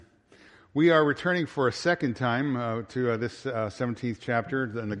We are returning for a second time to this 17th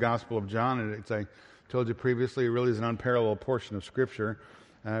chapter in the Gospel of John, and as I told you previously, it really is an unparalleled portion of Scripture.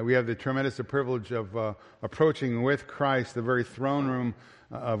 We have the tremendous privilege of approaching with Christ the very throne room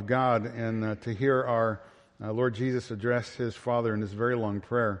of God, and to hear our Lord Jesus address His Father in this very long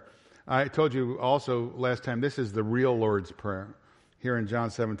prayer. I told you also last time, this is the real Lord's Prayer here in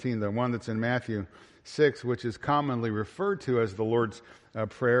John 17, the one that's in Matthew 6, which is commonly referred to as the Lord's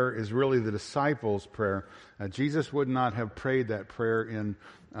Prayer, is really the disciples' prayer. Jesus would not have prayed that prayer in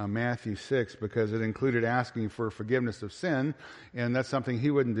Matthew 6 because it included asking for forgiveness of sin, and that's something He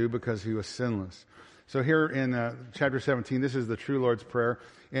wouldn't do because He was sinless. So here in chapter 17, this is the true Lord's Prayer,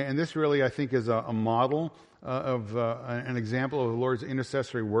 and this really, I think, is a model of an example of the Lord's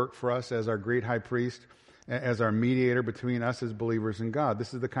intercessory work for us as our great high priest, as our mediator between us as believers and God.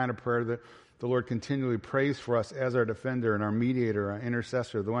 This is the kind of prayer that the Lord continually prays for us as our defender and our mediator, our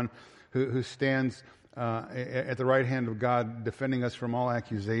intercessor, the one who stands at the right hand of God, defending us from all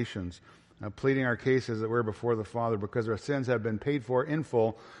accusations, pleading our cases that we're before the Father because our sins have been paid for in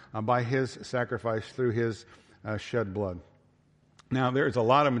full by His sacrifice through His shed blood. Now, there's a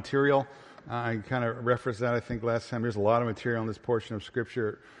lot of material. I kind of referenced that, I think, last time. There's a lot of material in this portion of Scripture.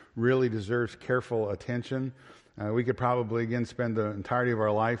 It really deserves careful attention. We could probably, again, spend the entirety of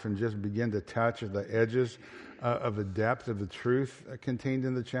our life and just begin to touch the edges of the depth of the truth contained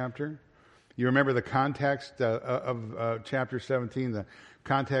in the chapter. You remember the context of chapter 17. The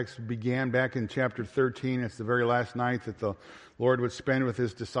context began back in chapter 13. It's the very last night that the Lord would spend with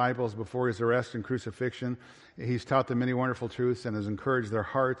His disciples before His arrest and crucifixion. He's taught them many wonderful truths and has encouraged their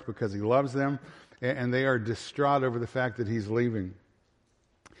hearts because He loves them, and they are distraught over the fact that He's leaving.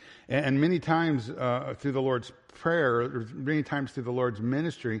 And many times through the Lord's prayer, or many times through the Lord's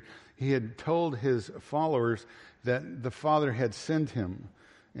ministry, He had told His followers that the Father had sent Him.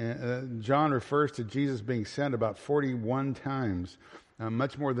 John refers to Jesus being sent about 41 times,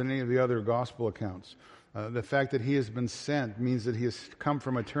 much more than any of the other gospel accounts. The fact that He has been sent means that He has come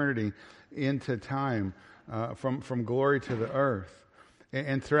from eternity into time, from glory to the earth.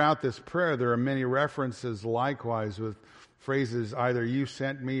 And throughout this prayer, there are many references likewise with phrases, either you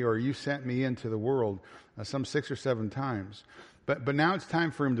sent me or you sent me into the world, some 6 or 7 times. But now it's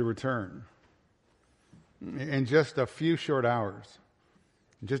time for Him to return. In just a few short hours.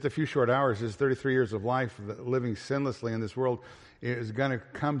 Just a few short hours, His 33 years of life, living sinlessly in this world, is going to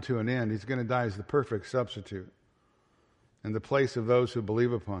come to an end. He's going to die as the perfect substitute in the place of those who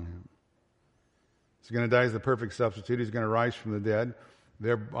believe upon Him. He's going to die as the perfect substitute. He's going to rise from the dead.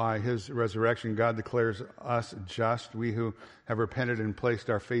 Thereby His resurrection, God declares us just, we who have repented and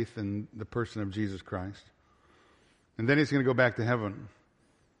placed our faith in the person of Jesus Christ. And then He's going to go back to heaven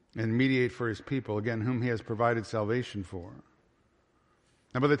and mediate for His people, again, whom He has provided salvation for.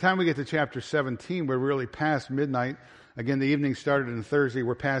 Now, by the time we get to chapter 17, we're really past midnight. Again, the evening started on Thursday.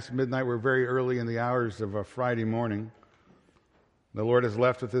 We're past midnight. We're very early in the hours of a Friday morning. The Lord has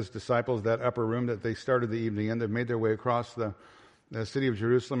left with His disciples that upper room that they started the evening in. They've made their way across the city of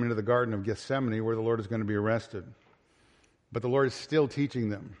Jerusalem into the Garden of Gethsemane, where the Lord is going to be arrested. But the Lord is still teaching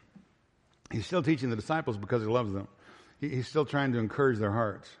them. He's still teaching the disciples because He loves them. He's still trying to encourage their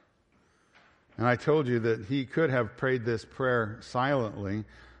hearts. And I told you that He could have prayed this prayer silently,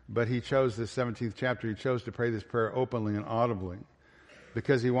 but He chose this 17th chapter. He chose to pray this prayer openly and audibly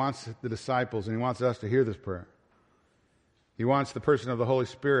because He wants the disciples and He wants us to hear this prayer. He wants the person of the Holy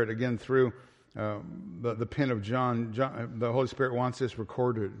Spirit, again, through the pen of John. The Holy Spirit wants this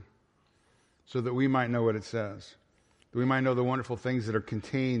recorded so that we might know what it says. That we might know the wonderful things that are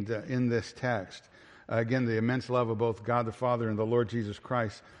contained in this text. Again, the immense love of both God the Father and the Lord Jesus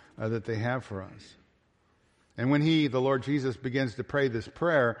Christ that they have for us. And when the Lord Jesus, begins to pray this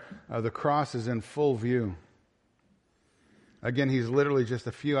prayer, the cross is in full view. Again, He's literally just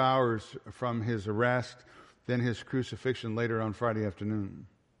a few hours from His arrest, then His crucifixion later on Friday afternoon.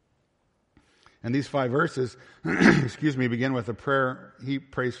 And these 5 verses, begin with a prayer He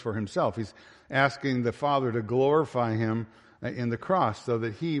prays for Himself. He's asking the Father to glorify Him in the cross so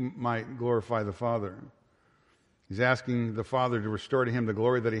that He might glorify the Father. He's asking the Father to restore to Him the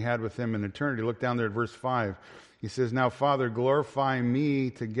glory that He had with Him in eternity. Look down there at verse 5. He says, "Now, Father, glorify me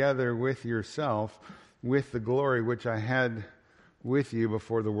together with Yourself with the glory which I had with You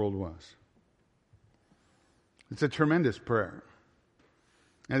before the world was." It's a tremendous prayer.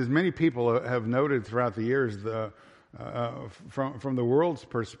 And as many people have noted throughout the years, from the world's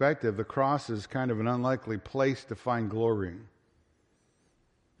perspective, the cross is kind of an unlikely place to find glory.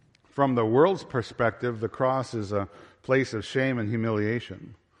 From the world's perspective, the cross is a place of shame and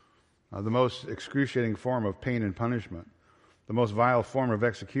humiliation, the most excruciating form of pain and punishment. the most vile form of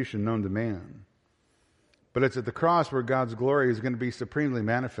execution known to man. But it's at the cross where God's glory is going to be supremely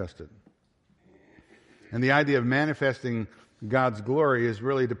manifested. And the idea of manifesting God's glory is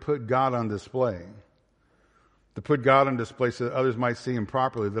really to put God on display. To put God on display so that others might see him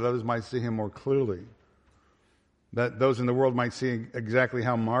properly, that others might see him more clearly. That those in the world might see exactly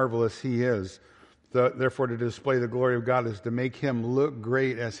how marvelous he is. Therefore, to display the glory of God is to make him look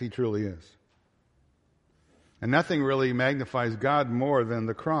great as he truly is. And nothing really magnifies God more than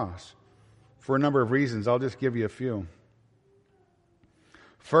the cross, for a number of reasons. I'll just give you a few.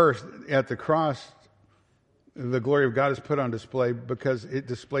 First, at the cross, the glory of God is put on display because it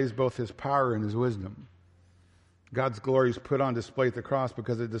displays both his power and his wisdom. God's glory is put on display at the cross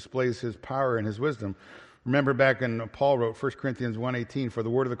because it displays his power and his wisdom. Remember back in Paul wrote 1 Corinthians 1:18, "For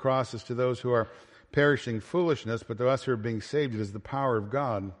the word of the cross is to those who are perishing foolishness, but to us who are being saved it is the power of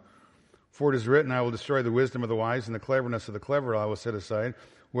God. For it is written, I will destroy the wisdom of the wise, and the cleverness of the clever I will set aside.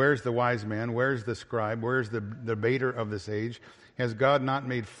 Where's the wise man? Where's the scribe? Where's the debater of this age? Has God not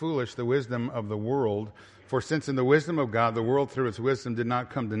made foolish the wisdom of the world? For since in the wisdom of God, the world through its wisdom did not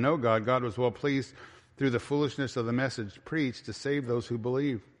come to know God, God was well pleased through the foolishness of the message preached to save those who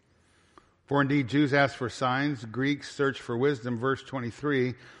believe. For indeed Jews ask for signs, Greeks search for wisdom," verse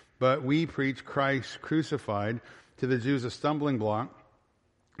 23, "but we preach Christ crucified, to the Jews a stumbling block,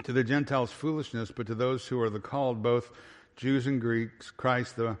 to the Gentiles foolishness, but to those who are the called, both Jews and Greeks,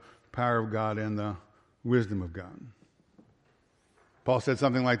 Christ the power of God and the wisdom of God." Paul said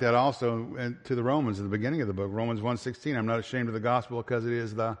something like that also to the Romans at the beginning of the book, Romans 1:16, "I'm not ashamed of the gospel because it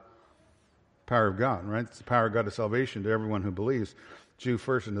is the power of God," right? It's the power of God to salvation to everyone who believes, Jew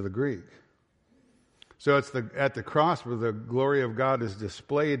first and to the Greek. So it's at the cross where the glory of God is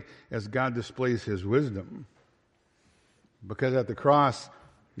displayed as God displays his wisdom. Because at the cross,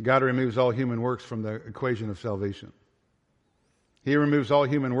 God removes all human works from the equation of salvation. He removes all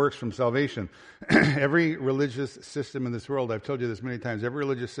human works from salvation. Every religious system in this world, I've told you this many times, every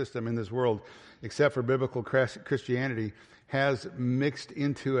religious system in this world, except for biblical Christianity, has mixed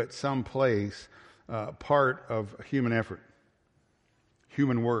into at some place part of human effort,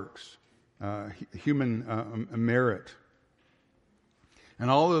 human works, human merit.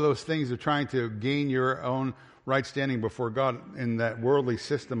 And all of those things are trying to gain your own right standing before God in that worldly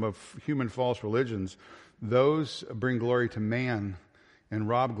system of human false religions. Those bring glory to man and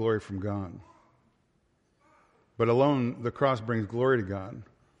rob glory from God. But alone, the cross brings glory to God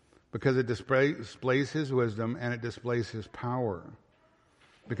because it displays his wisdom and it displays his power.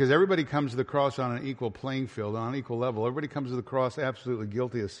 Because everybody comes to the cross on an equal playing field, on an equal level. Everybody comes to the cross absolutely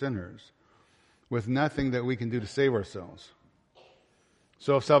guilty as sinners, with nothing that we can do to save ourselves.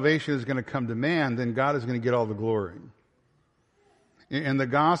 So if salvation is going to come to man, then God is going to get all the glory. And the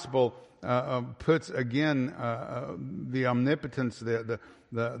gospel puts again the omnipotence,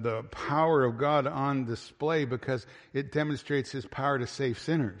 the power of God on display because it demonstrates his power to save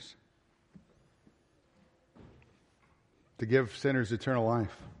sinners, to give sinners eternal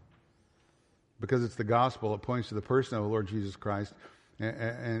life. Because it's the gospel that points to the person of the Lord Jesus Christ,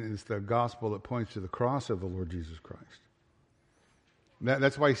 and it's the gospel that points to the cross of the Lord Jesus Christ.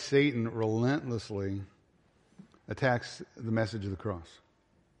 That's why Satan relentlessly attacks the message of the cross.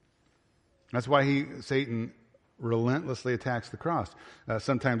 That's why Satan relentlessly attacks the cross.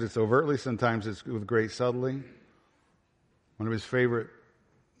 Sometimes it's overtly, sometimes it's with great subtlety. One of his favorite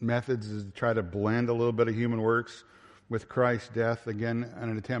methods is to try to blend a little bit of human works with Christ's death, again, in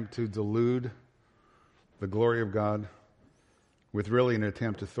an attempt to delude the glory of God with really an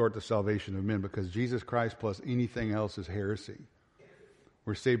attempt to thwart the salvation of men, because Jesus Christ plus anything else is heresy.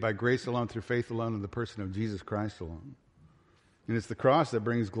 We're saved by grace alone, through faith alone, in the person of Jesus Christ alone. And it's the cross that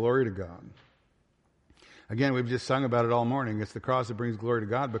brings glory to God. Again, we've just sung about it all morning. It's the cross that brings glory to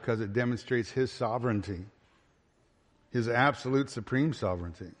God because it demonstrates his sovereignty, his absolute supreme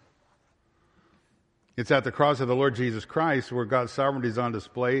sovereignty. It's at the cross of the Lord Jesus Christ where God's sovereignty is on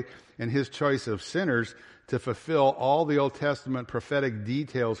display and his choice of sinners to fulfill all the Old Testament prophetic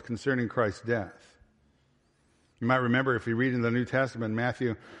details concerning Christ's death. You might remember, if you read in the New Testament,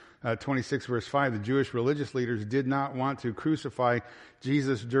 Matthew 26 verse 5, the Jewish religious leaders did not want to crucify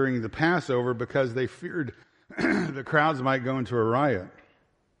Jesus during the Passover because they feared the crowds might go into a riot.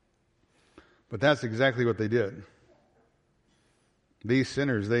 But that's exactly what they did. These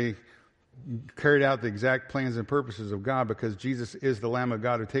sinners, they carried out the exact plans and purposes of God because Jesus is the Lamb of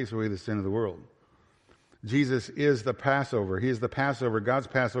God who takes away the sin of the world. Jesus is the Passover. He is the Passover, God's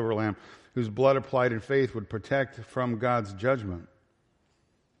Passover lamb, whose blood applied in faith would protect from God's judgment.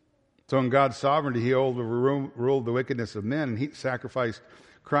 So in God's sovereignty, he overruled the wickedness of men, and he sacrificed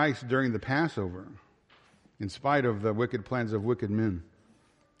Christ during the Passover. In spite of the wicked plans of wicked men,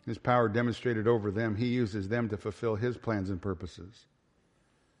 his power demonstrated over them, he uses them to fulfill his plans and purposes.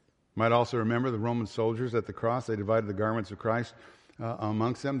 You might also remember the Roman soldiers at the cross. They divided the garments of Christ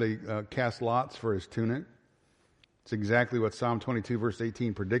amongst them. They cast lots for his tunic. It's exactly what Psalm 22 verse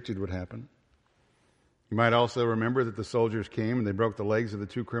 18 predicted would happen. You might also remember that the soldiers came and they broke the legs of the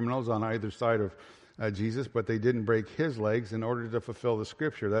two criminals on either side of Jesus, but they didn't break his legs in order to fulfill the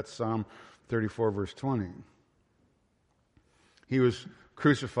scripture. That's Psalm 34 verse 20. He was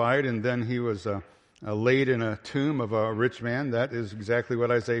crucified and then he was laid in a tomb of a rich man. That is exactly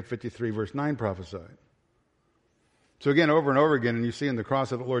what Isaiah 53 verse 9 prophesied. So again, over and over again, and you see in the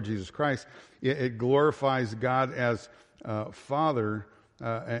cross of the Lord Jesus Christ, it glorifies God as Father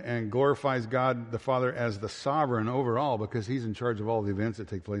and glorifies God the Father as the sovereign overall, because he's in charge of all the events that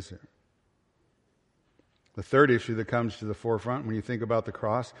take place here. The third issue that comes to the forefront when you think about the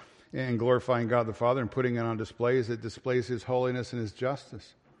cross and glorifying God the Father and putting it on display is it displays his holiness and his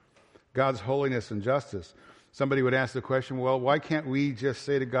justice. God's holiness and justice. Somebody would ask the question, well, why can't we just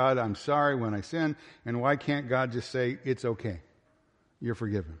say to God, I'm sorry when I sin, and why can't God just say, it's okay, you're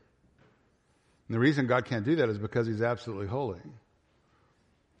forgiven? And the reason God can't do that is because he's absolutely holy.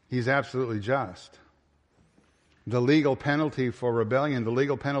 He's absolutely just. The legal penalty for rebellion, the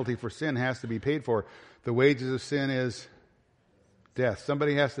legal penalty for sin has to be paid for. The wages of sin is death.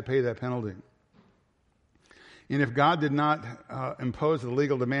 Somebody has to pay that penalty. And if God did not impose the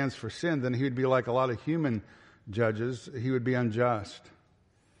legal demands for sin, then he would be like a lot of human judges. He would be unjust.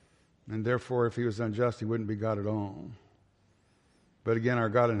 And therefore, if he was unjust, he wouldn't be God at all. But again, our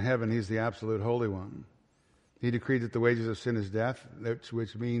God in heaven, he's the absolute Holy One. He decreed that the wages of sin is death,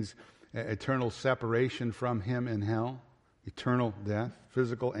 which means eternal separation from him in hell. Eternal death,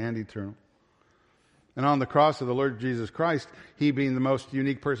 physical and eternal. And on the cross of the Lord Jesus Christ, he being the most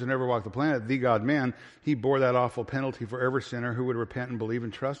unique person to ever walk the planet, the God-man, he bore that awful penalty for every sinner who would repent and believe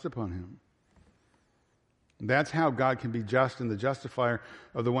and trust upon him. That's how God can be just and the justifier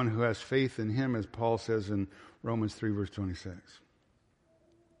of the one who has faith in him, as Paul says in Romans 3, verse 26.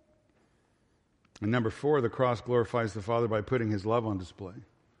 And number 4, the cross glorifies the Father by putting his love on display.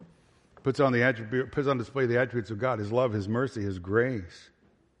 Puts on display the attributes of God, his love, his mercy, his grace.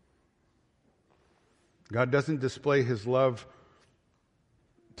 God doesn't display his love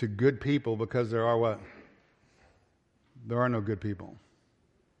to good people because there are what? There are no good people.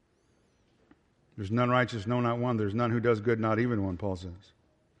 There's none righteous, no, not one. There's none who does good, not even one, Paul says.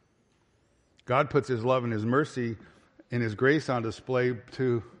 God puts his love and his mercy and his grace on display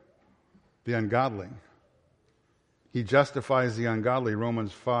to the ungodly. He justifies the ungodly,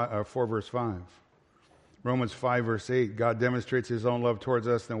 Romans 4 verse 5. Romans 5 verse 8, God demonstrates his own love towards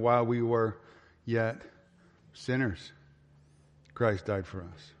us, that while we were yet sinners, Christ died for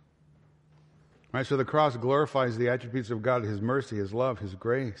us. Right, so the cross glorifies the attributes of God, his mercy, his love, his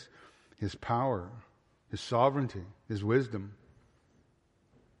grace, his power, his sovereignty, his wisdom.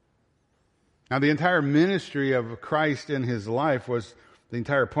 Now, the entire ministry of Christ in his life the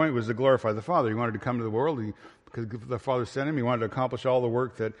entire point was to glorify the Father. He wanted to come to the world because the Father sent him. He wanted to accomplish all the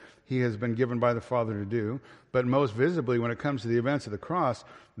work that he has been given by the Father to do. But most visibly, when it comes to the events of the cross,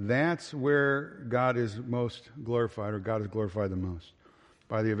 that's where God is most glorified, or God is glorified the most,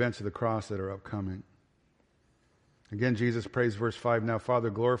 by the events of the cross that are upcoming. Again, Jesus prays, verse 5, now, Father,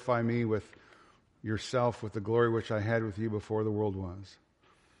 glorify me with yourself, with the glory which I had with you before the world was.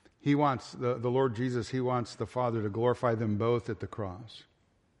 He wants, the Lord Jesus, he wants the Father to glorify them both at the cross.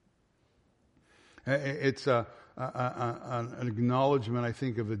 It's an acknowledgement, I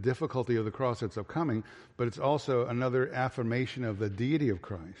think, of the difficulty of the cross that's upcoming, but it's also another affirmation of the deity of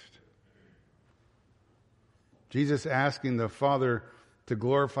Christ. Jesus asking the Father to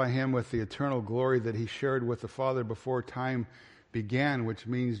glorify him with the eternal glory that he shared with the Father before time began, which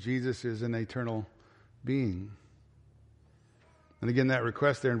means Jesus is an eternal being. And again, that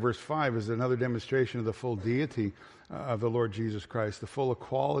request there in verse 5 is another demonstration of the full deity of the Lord Jesus Christ, the full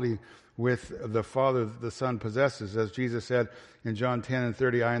equality with the Father that the Son possesses. As Jesus said in John 10 and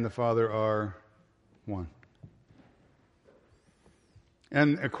 30, I and the Father are one.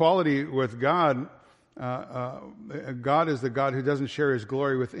 And equality with God, God is the God who doesn't share his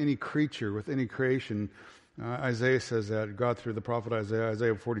glory with any creature, with any creation. Isaiah says that, God through the prophet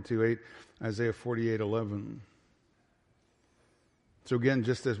Isaiah 42:8, Isaiah 48:11. So again,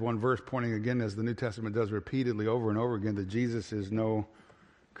 just as one verse pointing again, as the New Testament does repeatedly over and over again, that Jesus is no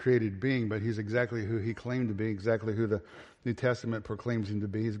created being, but he's exactly who he claimed to be, exactly who the New Testament proclaims him to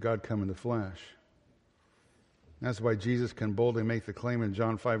be. He's God come in the flesh. That's why Jesus can boldly make the claim in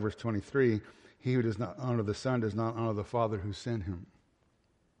John 5 verse 23, he who does not honor the Son does not honor the Father who sent him.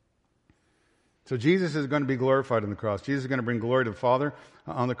 So Jesus is going to be glorified on the cross. Jesus is going to bring glory to the Father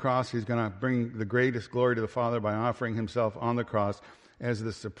on the cross. He's going to bring the greatest glory to the Father by offering himself on the cross as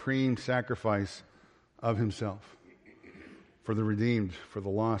the supreme sacrifice of himself for the redeemed, for the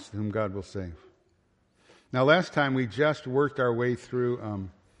lost, whom God will save. Now, last time we just worked our way through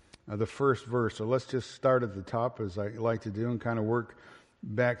the first verse. So let's just start at the top, as I like to do, and kind of work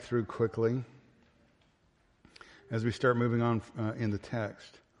back through quickly as we start moving on in the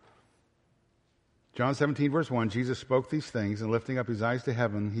text. John 17, verse 1, Jesus spoke these things, and lifting up his eyes to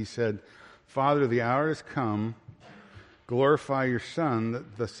heaven, he said, Father, the hour has come. Glorify your Son,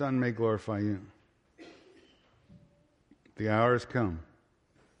 that the Son may glorify you. The hour has come.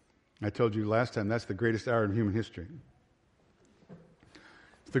 I told you last time, that's the greatest hour in human history.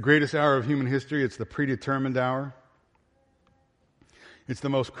 It's the greatest hour of human history. It's the predetermined hour. It's the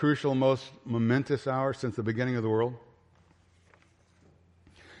most crucial, most momentous hour since the beginning of the world.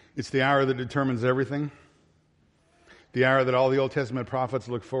 It's the hour that determines everything. The hour that all the Old Testament prophets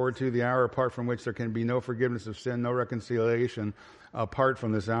look forward to. The hour apart from which there can be no forgiveness of sin, no reconciliation apart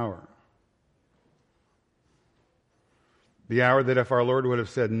from this hour. The hour that if our Lord would have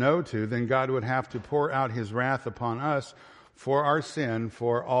said no to, then God would have to pour out his wrath upon us for our sin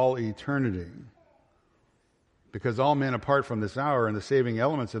for all eternity. Because all men apart from this hour and the saving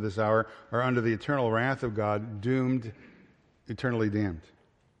elements of this hour are under the eternal wrath of God, doomed, eternally damned.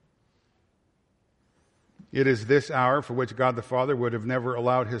 It is this hour for which God the Father would have never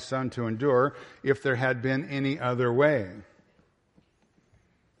allowed his Son to endure if there had been any other way.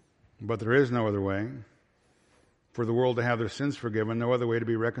 But there is no other way for the world to have their sins forgiven, no other way to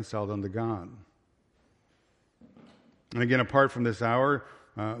be reconciled unto God. And again, apart from this hour,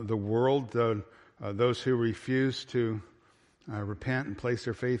 the world, those who refuse to repent and place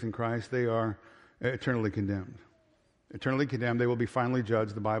their faith in Christ, they are eternally condemned. Eternally condemned, they will be finally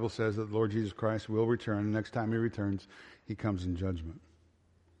judged. The Bible says that the Lord Jesus Christ will return. The next time he returns, he comes in judgment.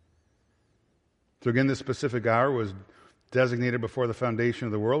 So again, this specific hour was designated before the foundation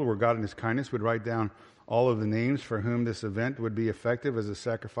of the world, where God in his kindness would write down all of the names for whom this event would be effective as a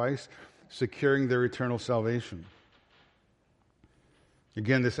sacrifice, securing their eternal salvation.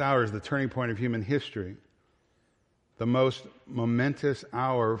 Again, this hour is the turning point of human history, the most momentous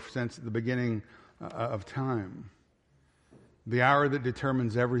hour since the beginning of time. The hour that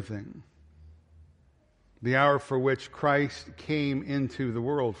determines everything. The hour for which Christ came into the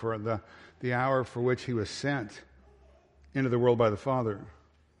world, for the hour for which he was sent into the world by the Father.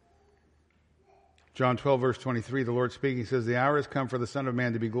 John 12, verse 23, the Lord speaking says, the hour has come for the Son of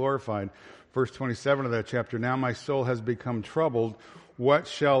Man to be glorified. Verse 27 of that chapter, now my soul has become troubled. What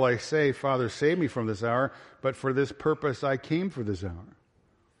shall I say? Father, save me from this hour, but for this purpose I came for this hour.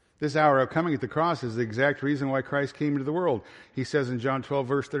 This hour of coming at the cross is the exact reason why Christ came into the world. He says in John 12,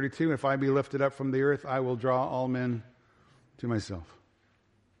 verse 32, if I be lifted up from the earth, I will draw all men to myself.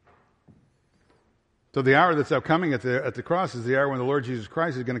 So the hour that's upcoming at the cross is the hour when the Lord Jesus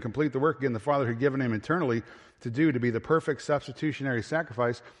Christ is going to complete the work again the Father had given him eternally to do, to be the perfect substitutionary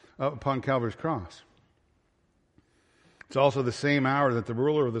sacrifice upon Calvary's cross. It's also the same hour that the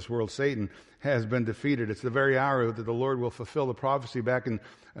ruler of this world, Satan, has been defeated. It's the very hour that the Lord will fulfill the prophecy back in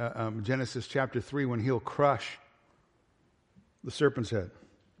Genesis chapter 3 when he'll crush the serpent's head.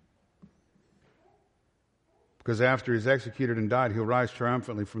 Because after he's executed and died, he'll rise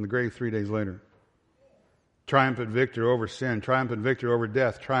triumphantly from the grave 3 days later. Triumphant victor over sin, triumphant victor over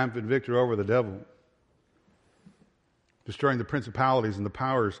death, triumphant victor over the devil. Destroying the principalities and the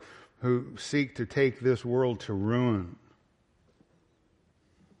powers who seek to take this world to ruin.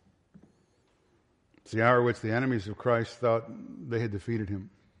 It's the hour which the enemies of Christ thought they had defeated him.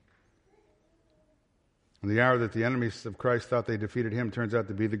 And the hour that the enemies of Christ thought they defeated him turns out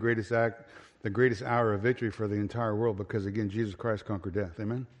to be the greatest hour of victory for the entire world, because again, Jesus Christ conquered death.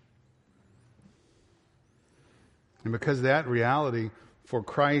 Amen? And because that reality, for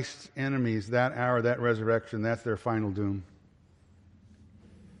Christ's enemies, that hour, that resurrection, that's their final doom.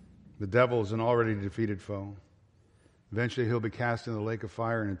 The devil is an already defeated foe. Eventually he'll be cast in the lake of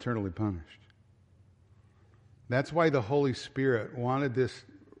fire and eternally punished. That's why the Holy Spirit wanted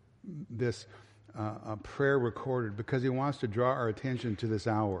this prayer recorded, because he wants to draw our attention to this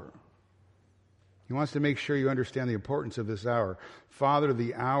hour. He wants to make sure you understand the importance of this hour. Father,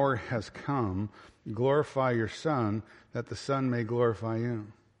 the hour has come. Glorify your Son, that the Son may glorify you.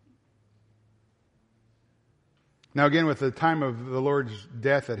 Now again, with the time of the Lord's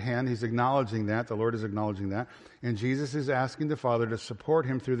death at hand, he's acknowledging that. The Lord is acknowledging that. And Jesus is asking the Father to support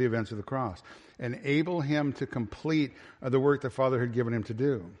him through the events of the cross. Enable him to complete the work the Father had given him to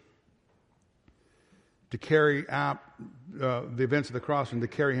do. To carry out the events of the cross and to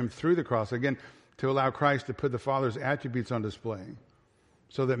carry him through the cross. Again, to allow Christ to put the Father's attributes on display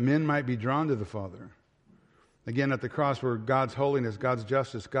so that men might be drawn to the Father. Again, at the cross where God's holiness, God's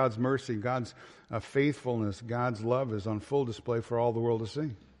justice, God's mercy, God's faithfulness, God's love is on full display for all the world to see.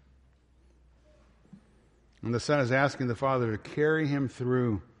 And the Son is asking the Father to carry him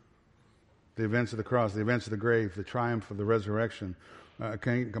through the events of the cross, the events of the grave, the triumph of the resurrection,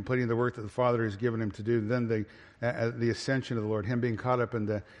 completing the work that the Father has given him to do. Then the ascension of the Lord, him being caught up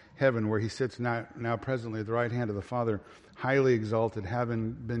into heaven where he sits now presently at the right hand of the Father, highly exalted,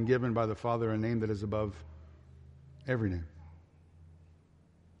 having been given by the Father a name that is above every name.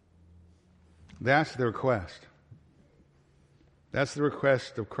 That's the request. That's the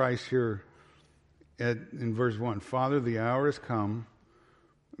request of Christ here in verse 1. Father, the hour has come.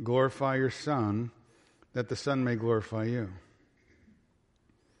 Glorify your Son, that the Son may glorify you.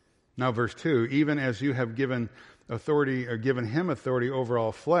 Now, verse 2, even as you have given authority, or given him authority over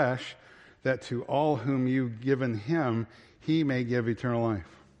all flesh, that to all whom you've given him, he may give eternal life.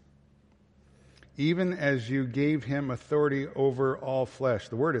 Even as you gave him authority over all flesh.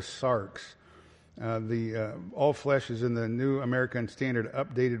 The word is sarx. All flesh is in the New American Standard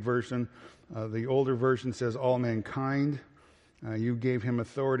Updated Version. The older version says all mankind. You gave him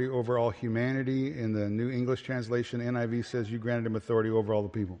authority over all humanity. In the New English Translation, NIV says you granted him authority over all the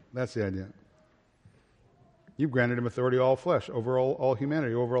people. That's the idea. You've granted him authority over all flesh, over all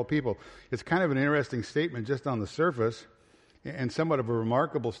humanity, over all people. It's kind of an interesting statement just on the surface, and somewhat of a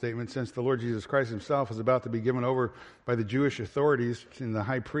remarkable statement, since the Lord Jesus Christ himself is about to be given over by the Jewish authorities and the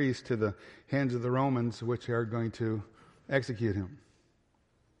high priest to the hands of the Romans, which are going to execute him.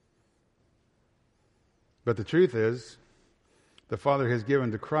 But the truth is, the Father has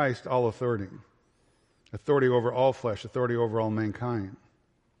given to Christ all authority. Authority over all flesh, authority over all mankind.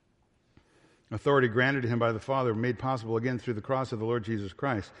 Authority granted to him by the Father, made possible again through the cross of the Lord Jesus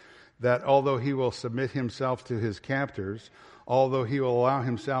Christ, that although he will submit himself to his captors, although he will allow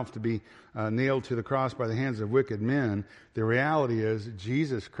himself to be nailed to the cross by the hands of wicked men, the reality is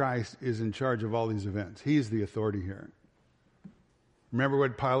Jesus Christ is in charge of all these events. He's the authority here. Remember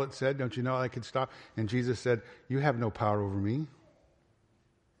what Pilate said? Don't you know I could stop? And Jesus said, you have no power over me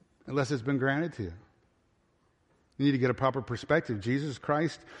unless it's been granted to you. You need to get a proper perspective. Jesus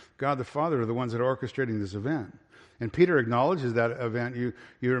Christ, God the Father are the ones that are orchestrating this event. And Peter acknowledges that event. You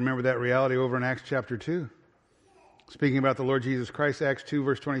remember that reality over in Acts chapter 2. Speaking about the Lord Jesus Christ, Acts 2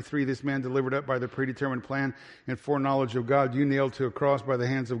 verse 23, this man delivered up by the predetermined plan and foreknowledge of God, you nailed to a cross by the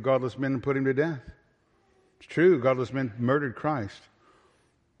hands of godless men and put him to death. It's true, godless men murdered Christ.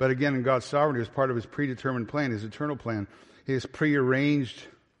 But again, in God's sovereignty, as part of his predetermined plan, his eternal plan, his prearranged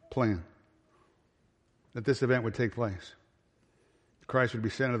plan, that this event would take place. Christ would be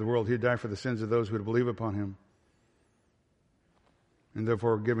sent into the world. He would die for the sins of those who would believe upon him. And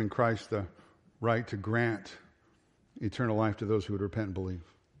therefore giving Christ the right to grant eternal life to those who would repent and believe.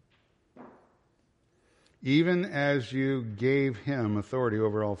 Even as you gave him authority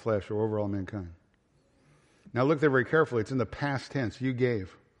over all flesh or over all mankind. Now look there very carefully. It's in the past tense. You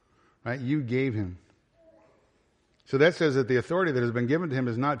gave. Right? You gave him. So that says that the authority that has been given to him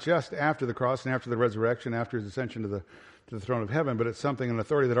is not just after the cross and after the resurrection, after his ascension to the throne of heaven, but it's an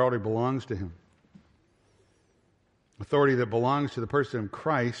authority that already belongs to him. Authority that belongs to the person of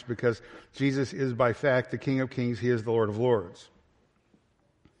Christ, because Jesus is by fact the King of Kings. He is the Lord of Lords.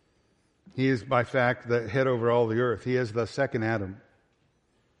 He is by fact the head over all the earth. He is the second Adam.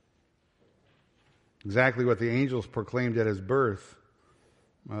 Exactly what the angels proclaimed at his birth.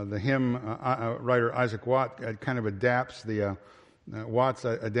 The hymn writer Isaac Watts kind of adapts the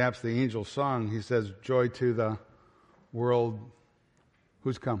angel song. He says, "Joy to the world,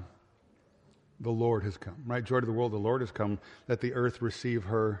 who's come? The Lord has come." Right? Joy to the world, the Lord has come. Let the earth receive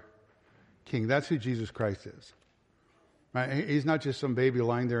her King. That's who Jesus Christ is. Right? He's not just some baby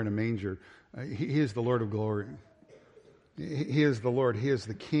lying there in a manger. He is the Lord of glory. He is the Lord. He is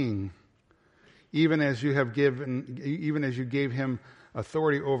the King. Even as you gave him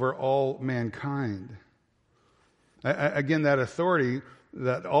authority over all mankind. Again, that authority,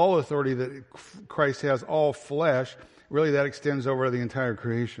 that all authority that Christ has, all flesh, really that extends over the entire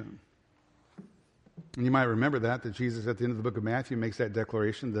creation. And you might remember that Jesus at the end of the book of Matthew makes that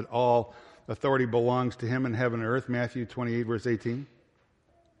declaration that all authority belongs to him in heaven and earth, Matthew 28 verse 18.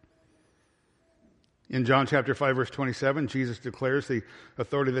 In John chapter 5 verse 27, Jesus declares the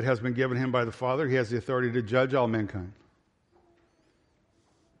authority that has been given him by the Father. He has the authority to judge all mankind.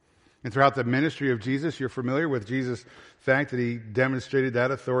 And throughout the ministry of Jesus, you're familiar with Jesus' fact that he demonstrated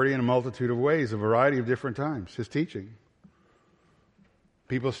that authority in a multitude of ways, a variety of different times, his teaching.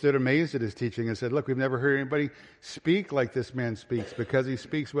 People stood amazed at his teaching and said, look, we've never heard anybody speak like this man speaks, because he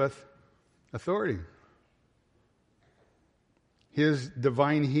speaks with Authority. His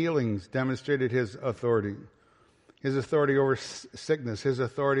divine healings demonstrated his authority. His authority over sickness, his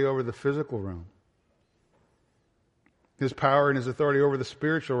authority over the physical realm. His power and his authority over the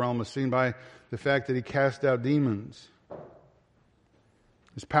spiritual realm is seen by the fact that he cast out demons.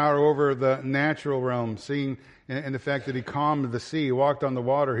 His power over the natural realm, seen in the fact that he calmed the sea, he walked on the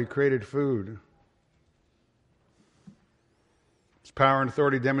water, he created food. His power and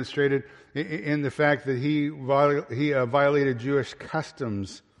authority demonstrated in the fact that he violated Jewish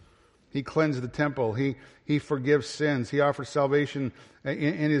customs. He cleansed the temple. He forgives sins. He offers salvation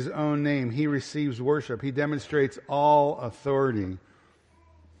in his own name. He receives worship. He demonstrates all authority,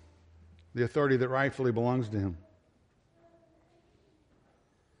 the authority that rightfully belongs to him.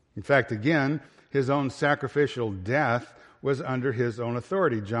 In fact, again, his own sacrificial death was under his own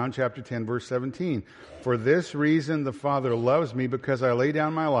authority. John chapter 10, verse 17. For this reason the Father loves me, because I lay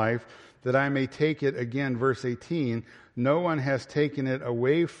down my life that I may take it again. Verse 18. No one has taken it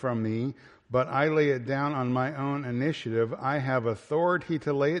away from me, but I lay it down on my own initiative. I have authority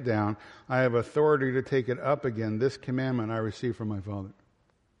to lay it down. I have authority to take it up again. This commandment I received from my Father.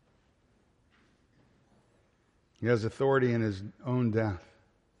 He has authority in his own death.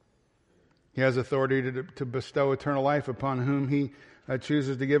 He has authority to bestow eternal life upon whom he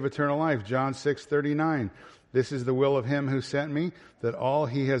chooses to give eternal life. John 6:39. This is the will of him who sent me, that all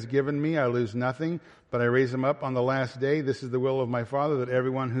he has given me I lose nothing, but I raise him up on the last day. This is the will of my Father, that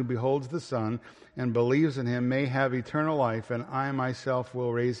everyone who beholds the Son and believes in him may have eternal life, and I myself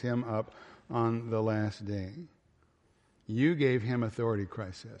will raise him up on the last day. You gave him authority,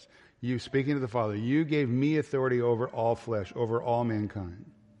 Christ says. You, speaking to the Father, you gave me authority over all flesh, over all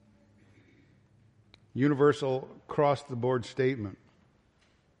mankind. Universal, across-the-board statement.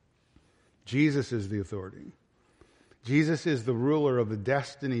 Jesus is the authority. Jesus is the ruler of the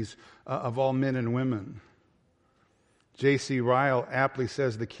destinies of all men and women. J.C. Ryle aptly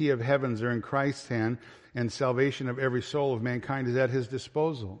says the key of heavens are in Christ's hand, and salvation of every soul of mankind is at his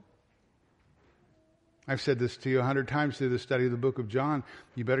disposal. I've said this to you 100 times through the study of the book of John.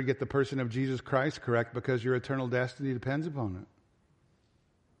 You better get the person of Jesus Christ correct, because your eternal destiny depends upon it.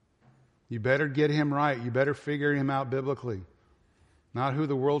 You better get him right. You better figure him out biblically. Not who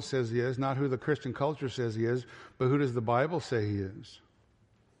the world says he is, not who the Christian culture says he is, but who does the Bible say he is?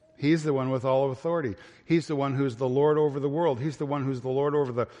 He's the one with all authority. He's the one who's the Lord over the world. He's the one who's the Lord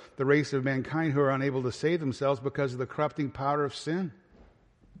over the race of mankind who are unable to save themselves because of the corrupting power of sin.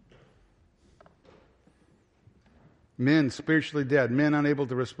 Men spiritually dead, men unable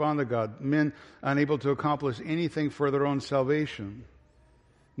to respond to God, men unable to accomplish anything for their own salvation.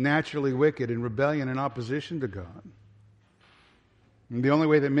 Naturally wicked, in rebellion and opposition to God. And the only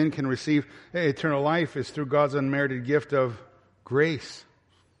way that men can receive eternal life is through God's unmerited gift of grace,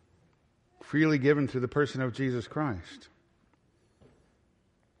 freely given through the person of Jesus Christ.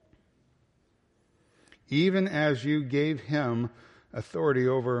 Even as you gave him authority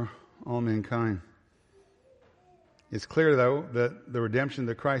over all mankind. It's clear, though, that the redemption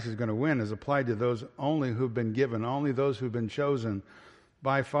that Christ is going to win is applied to those only who've been given, only those who've been chosen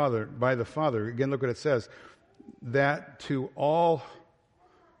by the Father. Again, look what it says. That to all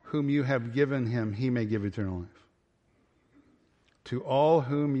whom you have given him, he may give eternal life. To all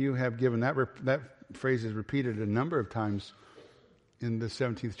whom you have given. That phrase is repeated a number of times in the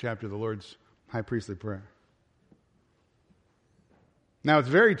 17th chapter of the Lord's high priestly prayer. Now, it's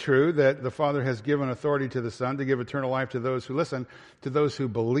very true that the Father has given authority to the Son to give eternal life to those who listen, to those who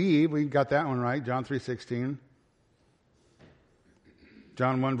believe. We got that one right, John 3:16.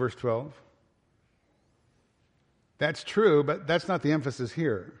 John 1, verse 12. That's true, but that's not the emphasis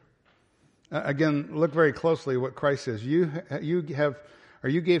here. Again, look very closely what Christ says. You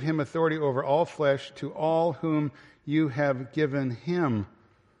gave him authority over all flesh. To all whom you have given him,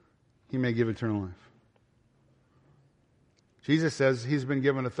 he may give eternal life. Jesus says he's been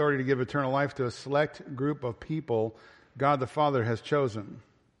given authority to give eternal life to a select group of people God the Father has chosen.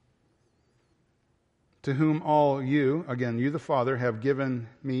 To whom all you, again, you the Father, have given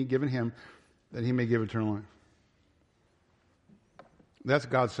him, that he may give eternal life. That's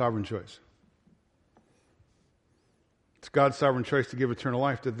God's sovereign choice. It's God's sovereign choice to give eternal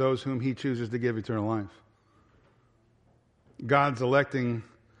life to those whom he chooses to give eternal life. God's electing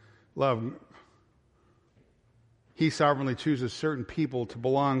love. He sovereignly chooses certain people to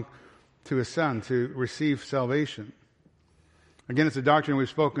belong to his Son, to receive salvation. Again, it's a doctrine we've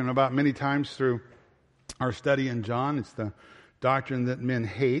spoken about many times through our study in John. It's the doctrine that men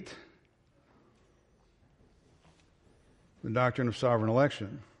hate. The doctrine of sovereign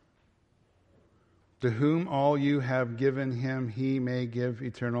election. To whom all you have given him, he may give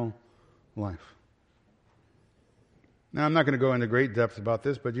eternal life. Now, I'm not going to go into great depth about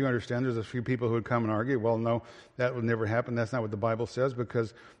this, but you understand there's a few people who would come and argue, well, no, that would never happen. That's not what the Bible says,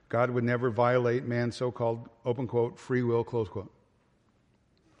 because God would never violate man's so-called, open quote, free will, close quote.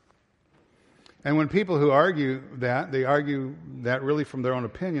 And when people who argue that, they argue that really from their own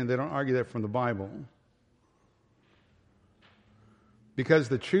opinion. They don't argue that from the Bible. Because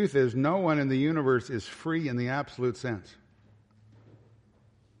the truth is, no one in the universe is free in the absolute sense.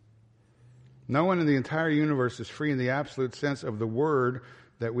 No one in the entire universe is free in the absolute sense of the word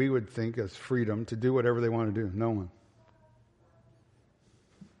that we would think as freedom to do whatever they want to do. No one.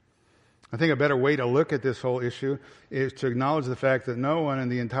 I think a better way to look at this whole issue is to acknowledge the fact that no one in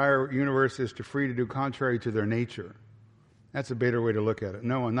the entire universe is free to do contrary to their nature. That's a better way to look at it.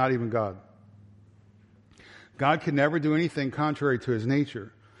 No one, not even God. God can never do anything contrary to his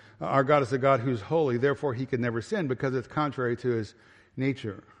nature. Our God is a God who's holy, therefore he can never sin because it's contrary to his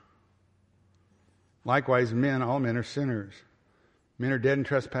nature. Likewise, all men are sinners. Men are dead in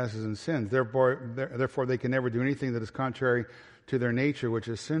trespasses and sins. Therefore, they can never do anything that is contrary to their nature, which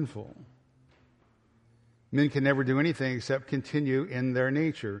is sinful. Men can never do anything except continue in their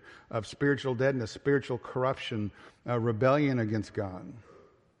nature of spiritual deadness, spiritual corruption, rebellion against God.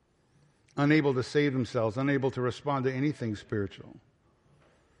 Unable to save themselves, unable to respond to anything spiritual.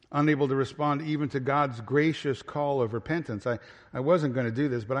 Unable to respond even to God's gracious call of repentance. I wasn't going to do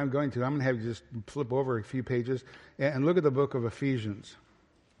this, but I'm going to. I'm going to have you just flip over a few pages and look at the book of Ephesians.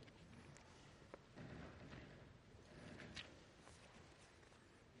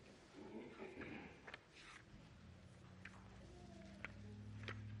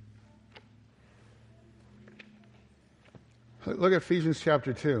 Look at Ephesians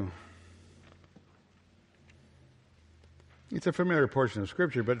chapter 2. It's a familiar portion of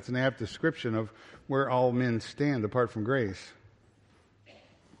Scripture, but it's an apt description of where all men stand apart from grace.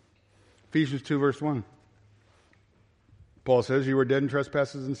 Ephesians 2, verse 1. Paul says, "You were dead in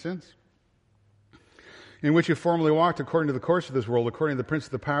trespasses and sins, in which you formerly walked according to the course of this world, according to the prince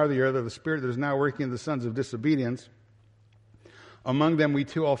of the power of the air, the spirit that is now working in the sons of disobedience. Among them we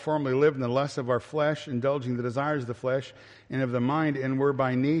too all formerly lived in the lusts of our flesh, indulging the desires of the flesh and of the mind, and were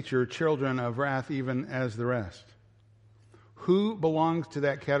by nature children of wrath, even as the rest." Who belongs to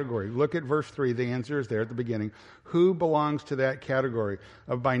that category? Look at verse 3. The answer is there at the beginning. Who belongs to that category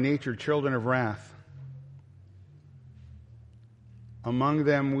of by nature children of wrath? Among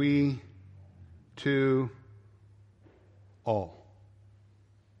them we too all.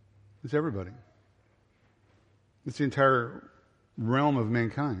 It's everybody. It's the entire realm of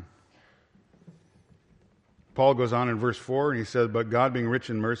mankind. Paul goes on in verse 4 and he says, "But God, being rich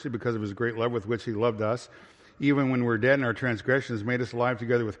in mercy, because of his great love with which he loved us, even when we're dead in our transgressions, made us alive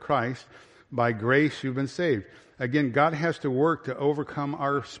together with Christ. By grace you've been saved." Again, God has to work to overcome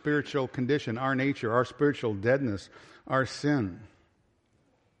our spiritual condition, our nature, our spiritual deadness, our sin.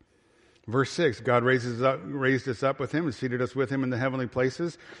 Verse 6, God raised us up with him and seated us with him in the heavenly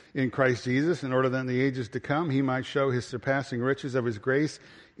places in Christ Jesus, in order that in the ages to come he might show his surpassing riches of his grace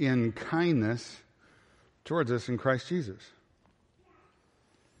in kindness towards us in Christ Jesus.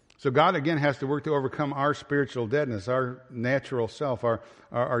 So God, again, has to work to overcome our spiritual deadness, our natural self,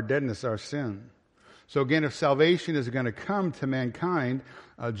 our deadness, our sin. So again, if salvation is going to come to mankind,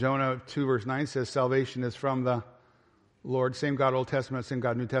 Jonah 2 verse 9 says salvation is from the Lord. Same God Old Testament, same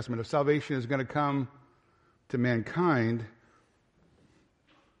God New Testament. If salvation is going to come to mankind,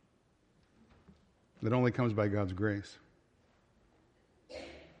 it only comes by God's grace.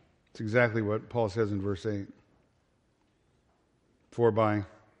 It's exactly what Paul says in verse 8. "For by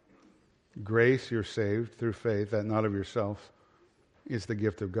grace you're saved through faith, that not of yourself, is the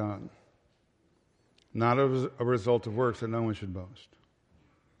gift of God, not as a result of works, that no one should boast."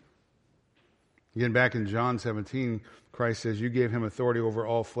 Again, back in John 17, Christ says, "You gave him authority over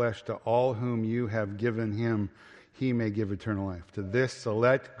all flesh. To all whom you have given him, he may give eternal life." To this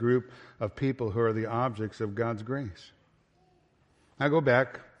select group of people who are the objects of God's grace. Now go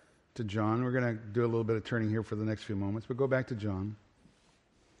back to John. We're going to do a little bit of turning here for the next few moments, but go back to John.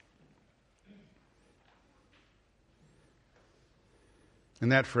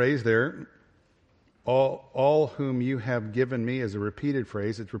 And that phrase there, all whom you have given me, is a repeated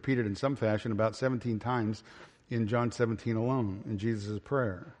phrase. It's repeated in some fashion about 17 times in John 17 alone, in Jesus'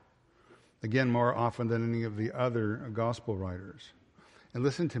 prayer. Again, more often than any of the other gospel writers. And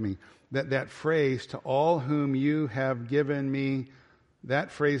listen to me, that phrase, "to all whom you have given me," that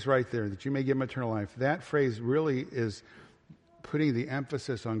phrase right there, that you may give them eternal life, that phrase really is putting the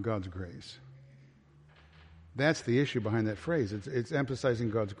emphasis on God's grace. That's the issue behind that phrase. It's emphasizing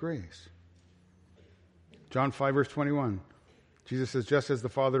God's grace. John 5, verse 21. Jesus says, just as the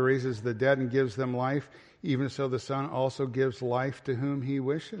Father raises the dead and gives them life, even so the Son also gives life to whom he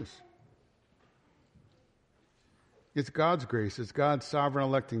wishes. It's God's grace. It's God's sovereign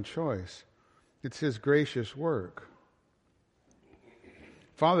electing choice. It's his gracious work.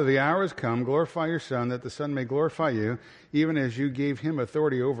 Father, the hour has come. Glorify your Son, that the Son may glorify you, even as you gave him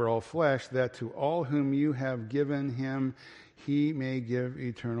authority over all flesh, that to all whom you have given him, he may give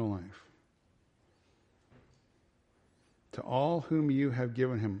eternal life. To all whom you have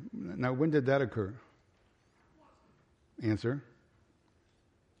given him. Now, when did that occur? Answer.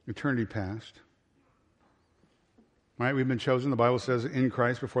 Eternity past. Right? We've been chosen, the Bible says, in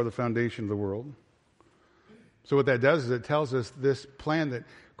Christ before the foundation of the world. So what that does is it tells us this plan that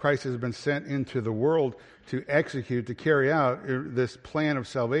Christ has been sent into the world to execute, to carry out this plan of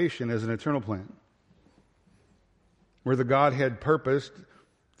salvation as an eternal plan. Where the Godhead purposed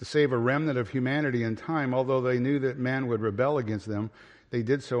to save a remnant of humanity in time, although they knew that man would rebel against them, they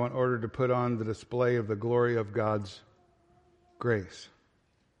did so in order to put on the display of the glory of God's grace.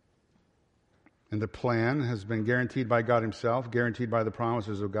 And the plan has been guaranteed by God himself, guaranteed by the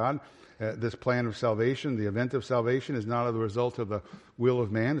promises of God. This plan of salvation, the event of salvation, is not a result of the will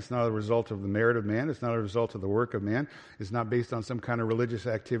of man. It's not a result of the merit of man. It's not a result of the work of man. It's not based on some kind of religious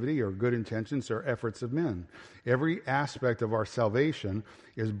activity or good intentions or efforts of men. Every aspect of our salvation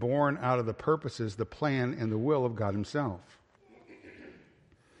is born out of the purposes, the plan, and the will of God himself.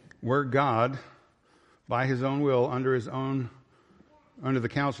 Where God, by his own will, under the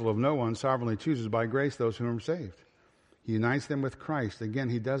counsel of no one, sovereignly chooses by grace those whom are saved. He unites them with Christ. Again,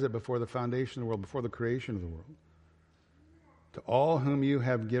 he does it before the foundation of the world, before the creation of the world. To all whom you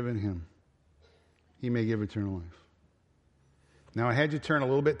have given him, he may give eternal life. Now, I had you turn a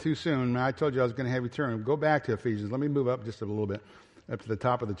little bit too soon. I told you I was going to have you turn. Go back to Ephesians. Let me move up just a little bit, up to the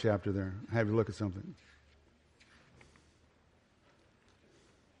top of the chapter there. Have you look at something.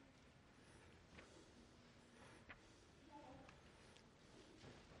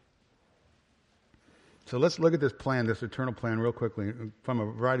 So let's look at this plan, this eternal plan, real quickly from a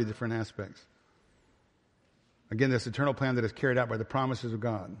variety of different aspects. Again, this eternal plan that is carried out by the promises of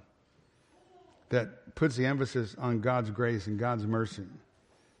God, that puts the emphasis on God's grace and God's mercy.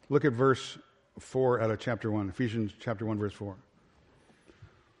 Look at verse 4 out of chapter 1, Ephesians chapter 1, verse 4.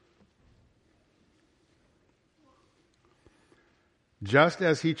 Just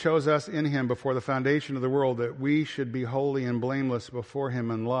as he chose us in him before the foundation of the world, that we should be holy and blameless before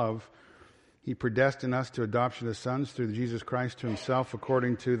him in love, he predestined us to adoption as sons through Jesus Christ to himself,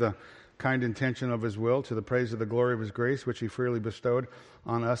 according to the kind intention of his will, to the praise of the glory of his grace, which he freely bestowed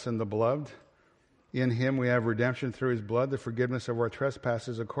on us in the beloved. In him we have redemption through his blood, the forgiveness of our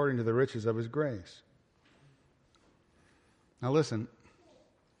trespasses, according to the riches of his grace. Now listen,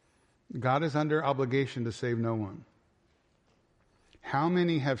 God is under obligation to save no one. How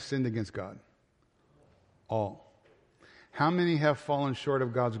many have sinned against God? All. How many have fallen short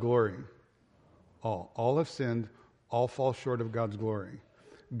of God's glory? All. All have sinned. All fall short of God's glory.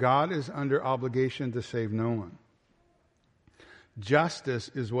 God is under obligation to save no one.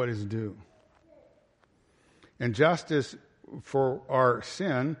 Justice is what is due. And justice for our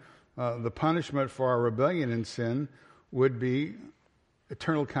sin, the punishment for our rebellion and sin, would be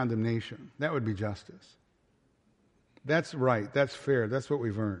eternal condemnation. That would be justice. That's right. That's fair. That's what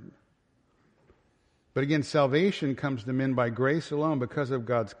we've earned. But again, salvation comes to men by grace alone because of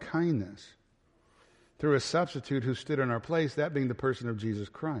God's kindness, through a substitute who stood in our place, that being the person of Jesus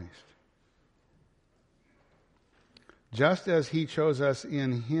Christ. Just as he chose us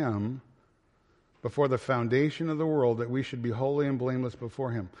in him before the foundation of the world, that we should be holy and blameless before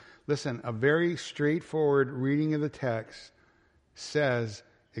him. Listen, a very straightforward reading of the text says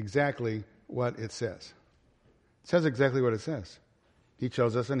exactly what it says. It says exactly what it says. He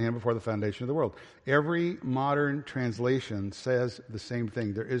chose us in him before the foundation of the world. Every modern translation says the same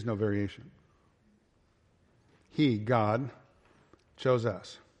thing. There is no variation. He, God, chose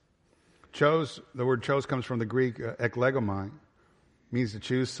us. Chose, the word chose comes from the Greek eklegomai, means to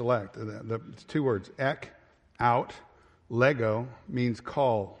choose, select. The two words, ek, out, lego, means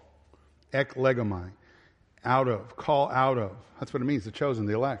call. Eklegomai, out of, call out of. That's what it means, the chosen,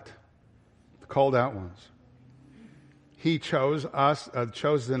 the elect, the called out ones. He chose us,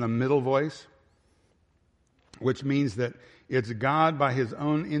 chose in a middle voice, which means that it's God by his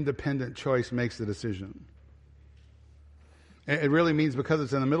own independent choice makes the decision. It really means, because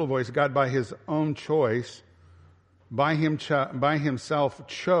it's in the middle voice, God by his own choice, by himself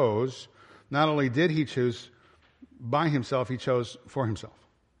chose. Not only did he choose by himself, he chose for himself.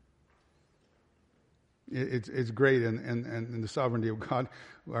 It's great, and the sovereignty of God.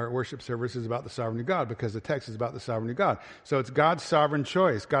 Our worship service is about the sovereignty of God because the text is about the sovereignty of God. So it's God's sovereign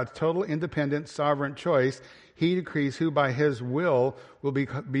choice, God's total independent sovereign choice. He decrees who by his will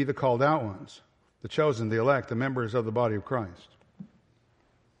be the called out ones, the chosen, the elect, the members of the body of Christ.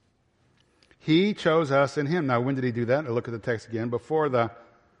 He chose us in him. Now, when did he do that? I look at the text again. Before the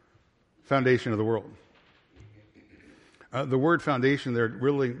foundation of the world. The word foundation there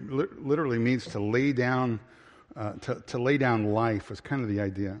really literally means to lay down, to lay down life is kind of the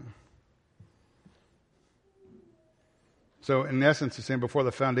idea. So in essence, it's saying before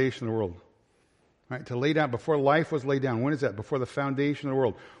the foundation of the world. Right? To lay down, before life was laid down. When is that? Before the foundation of the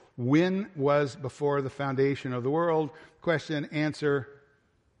world. When was before the foundation of the world? Question, answer,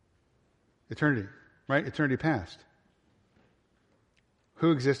 eternity. Right? Eternity past.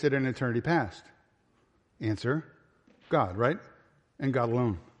 Who existed in eternity past? Answer, God, right? And God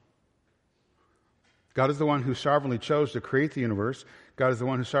alone. God is the one who sovereignly chose to create the universe. God is the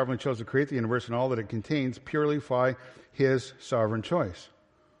one who sovereignly chose to create the universe and all that it contains purely by his sovereign choice.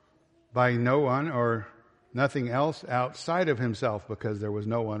 By no one or nothing else outside of himself, because there was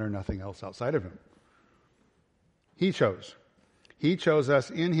no one or nothing else outside of him. He chose. He chose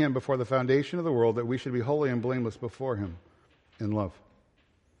us in him before the foundation of the world that we should be holy and blameless before him in love.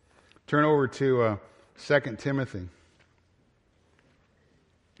 Turn over to 2 Timothy.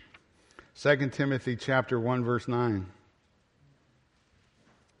 2 Timothy chapter 1, verse 9.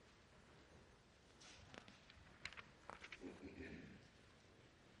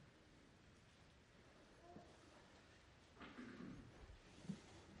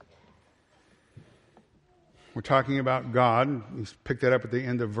 We're talking about God. He's picked that up at the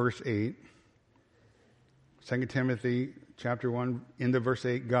end of verse 8. 2 Timothy chapter 1, end of verse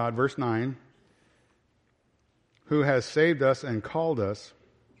 8, God. Verse 9, who has saved us and called us.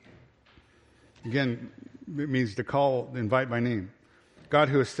 Again, it means to call, invite by name. God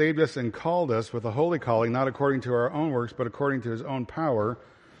who has saved us and called us with a holy calling, not according to our own works, but according to his own power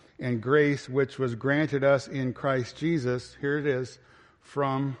and grace, which was granted us in Christ Jesus, here it is,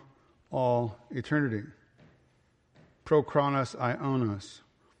 from all eternity. Pro chronos ionos,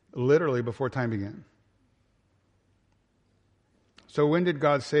 literally before time began. So when did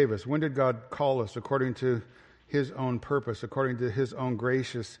God save us? When did God call us according to his own purpose, according to his own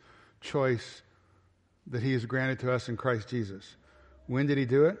gracious choice that he has granted to us in Christ Jesus? When did he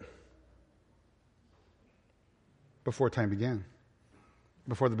do it? Before time began.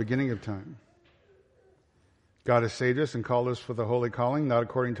 Before the beginning of time. God has saved us and called us with a holy calling, not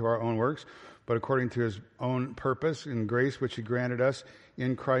according to our own works, but according to his own purpose and grace which he granted us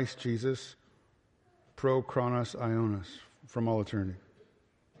in Christ Jesus, pro chronos ionos, from all eternity.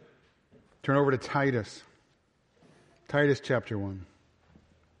 Turn over to Titus. Titus chapter 1.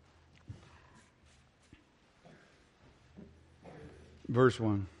 Verse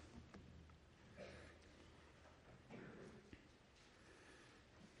 1.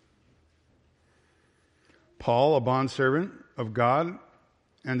 Paul, a bondservant of God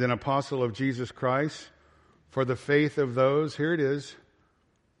and an apostle of Jesus Christ, for the faith of those, here it is,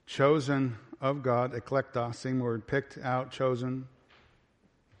 chosen of God, eklektos, same word, picked out, chosen.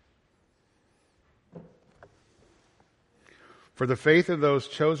 For the faith of those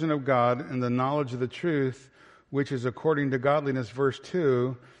chosen of God and the knowledge of the truth, which is according to godliness, verse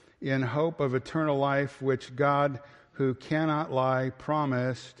 2, in hope of eternal life, which God, who cannot lie,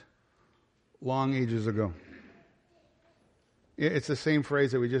 promised long ages ago. It's the same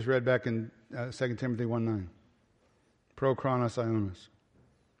phrase that we just read back in 2 Timothy 1:9. Pro chronos ionos.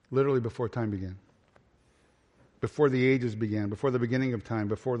 Literally before time began. Before the ages began. Before the beginning of time.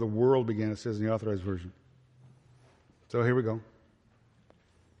 Before the world began, it says in the Authorized Version. So here we go.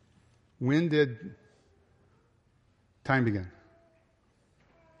 When did time begin?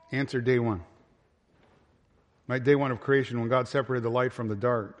 Answer, day one. Right, day one of creation, when God separated the light from the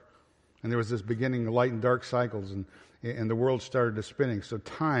dark. And there was this beginning of light and dark cycles, and the world started to spinning. So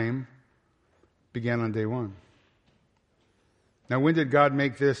time began on day one. Now, when did God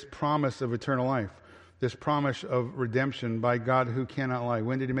make this promise of eternal life? This promise of redemption by God who cannot lie.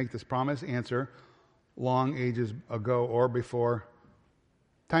 When did he make this promise? Answer, long ages ago or before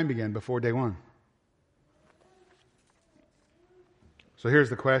time began, before day one. So here's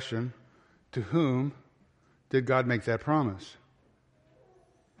the question. To whom did God make that promise?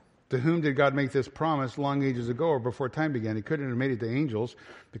 To whom did God make this promise long ages ago or before time began? He couldn't have made it to angels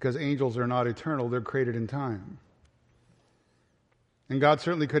because angels are not eternal. They're created in time. And God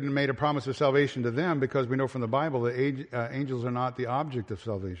certainly couldn't have made a promise of salvation to them because we know from the Bible that angels are not the object of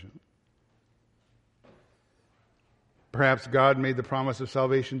salvation. Perhaps God made the promise of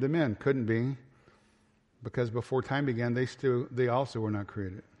salvation to men. Couldn't be. Because before time began, they also were not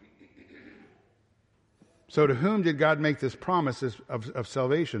created. So to whom did God make this promise of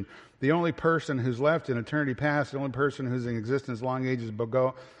salvation? The only person who's left in eternity past, the only person who's in existence long ages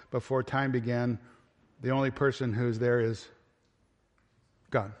ago, before time began, the only person who's there is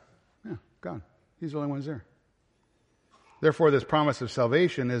God. Yeah, God. He's the only one who's there. Therefore, this promise of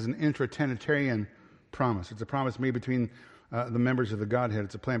salvation is an intra-Trinitarian promise. It's a promise made between the members of the Godhead.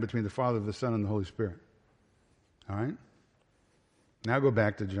 It's a plan between the Father, the Son, and the Holy Spirit. All right? Now go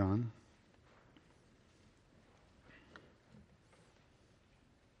back to John.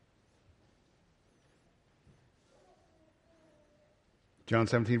 John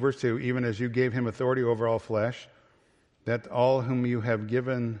 17, verse 2, even as you gave him authority over all flesh, that all whom you have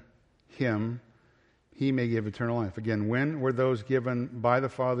given him, he may give eternal life. Again, when were those given by the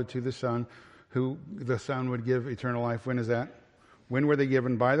Father to the Son, who the Son would give eternal life? When is that? When were they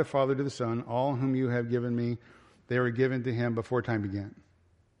given by the Father to the Son? All whom you have given me, they were given to him before time began.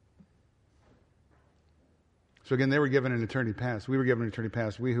 So again, they were given in eternity past. We were given in eternity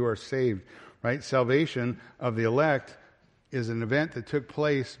past. We who are saved, right? Salvation of the elect is an event that took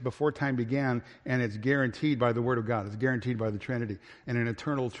place before time began, and it's guaranteed by the Word of God. It's guaranteed by the Trinity, and an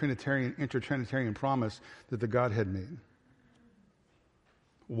eternal Trinitarian, inter-Trinitarian promise that the Godhead made.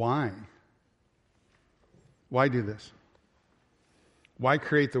 Why? Why do this? Why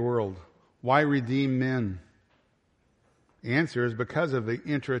create the world? Why redeem men? The answer is because of the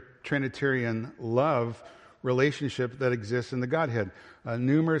intra-Trinitarian love relationship that exists in the Godhead.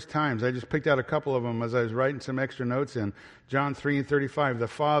 Numerous times, I just picked out a couple of them as I was writing some extra notes in. John 3:35, the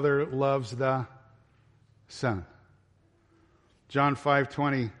Father loves the Son. John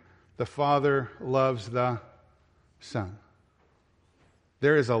 5:20, the Father loves the Son.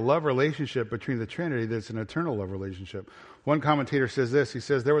 There is a love relationship between the Trinity that's an eternal love relationship. One commentator says this, he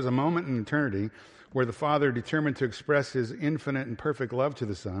says, there was a moment in eternity where the Father determined to express his infinite and perfect love to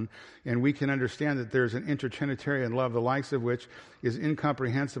the Son, and we can understand that there's an inter-Trinitarian love, the likes of which is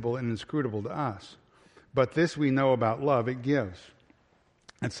incomprehensible and inscrutable to us. But this we know about love, it gives.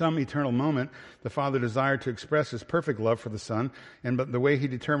 At some eternal moment, the Father desired to express his perfect love for the Son, but the way he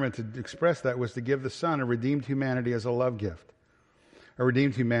determined to express that was to give the Son a redeemed humanity as a love gift. A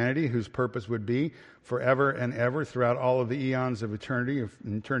redeemed humanity whose purpose would be forever and ever throughout all of the eons of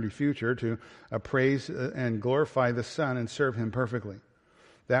eternity future to praise and glorify the Son and serve him perfectly.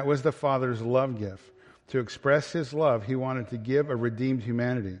 That was the Father's love gift. To express his love, he wanted to give a redeemed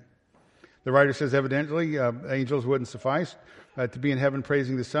humanity. The writer says evidently angels wouldn't suffice to be in heaven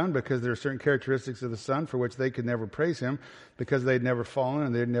praising the Son because there are certain characteristics of the Son for which they could never praise him because they'd never fallen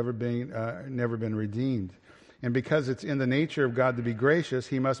and they'd never been redeemed. And because it's in the nature of God to be gracious,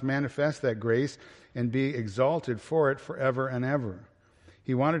 he must manifest that grace and be exalted for it forever and ever.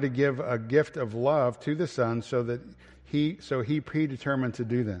 He wanted to give a gift of love to the Son so he predetermined to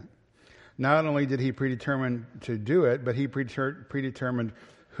do that. Not only did he predetermine to do it, but he predetermined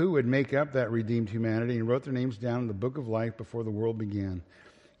who would make up that redeemed humanity and wrote their names down in the book of life before the world began.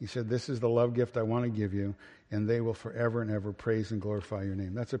 He said, this is the love gift I want to give you, and they will forever and ever praise and glorify your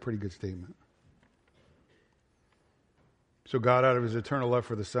name. That's a pretty good statement. So God, out of his eternal love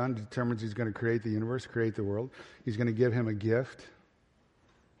for the Son, determines he's going to create the universe, create the world. He's going to give him a gift,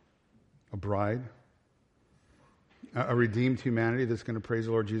 a bride, a redeemed humanity that's going to praise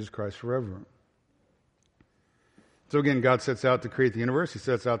the Lord Jesus Christ forever. So again, God sets out to create the universe. He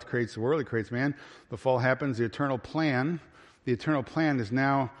sets out to create the world. He creates man. The fall happens. The eternal plan is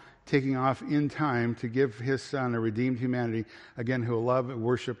now taking off in time to give his Son a redeemed humanity, again, who will love,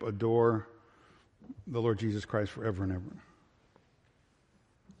 worship, adore the Lord Jesus Christ forever and ever.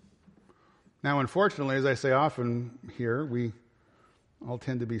 Now, unfortunately, as I say often here, we all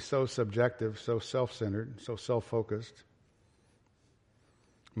tend to be so subjective, so self-centered, so self-focused.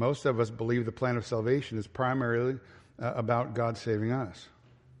 Most of us believe the plan of salvation is primarily about God saving us.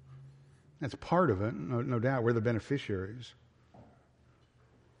 That's part of it, no doubt. We're the beneficiaries.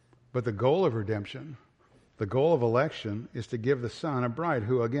 But the goal of redemption, the goal of election, is to give the Son a bride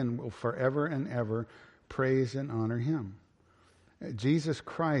who, again, will forever and ever praise and honor him. Jesus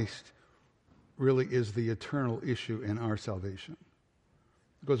Christ really is the eternal issue in our salvation.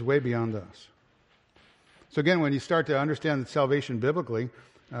 It goes way beyond us. So again, when you start to understand salvation biblically,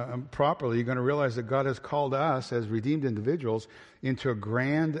 properly, you're going to realize that God has called us as redeemed individuals into a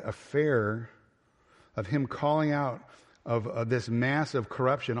grand affair of him calling out of this mass of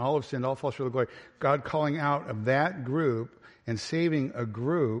corruption. All have sinned, all fall short of glory. God calling out of that group and saving a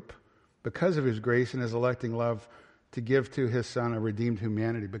group because of his grace and his electing love to give to his Son a redeemed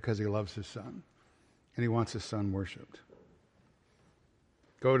humanity because he loves his Son. And he wants his Son worshipped.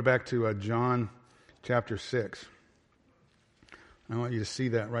 Go back to John chapter 6. I want you to see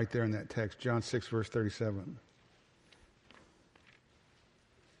that right there in that text, John 6, verse 37.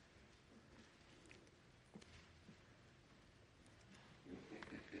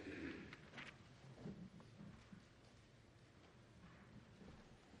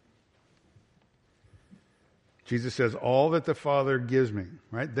 Jesus says, all that the Father gives me,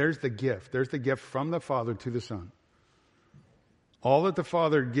 right? There's the gift. There's the gift from the Father to the Son. All that the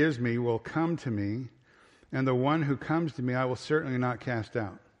Father gives me will come to me, and the one who comes to me I will certainly not cast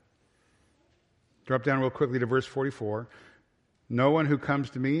out. Drop down real quickly to verse 44. No one can come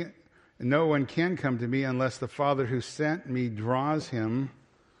to me unless the Father who sent me draws him,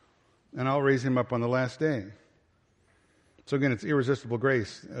 and I'll raise him up on the last day. So again, it's irresistible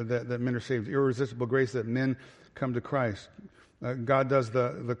grace that men are saved. Irresistible grace that men come to Christ. God does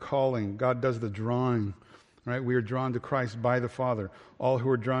the calling. God does the drawing. Right? We are drawn to Christ by the Father. All who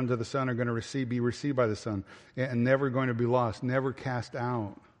are drawn to the Son are going to be received by the Son, and never going to be lost, never cast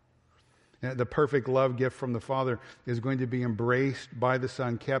out. And the perfect love gift from the Father is going to be embraced by the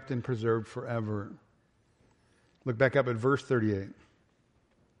Son, kept and preserved forever. Look back up at verse 38.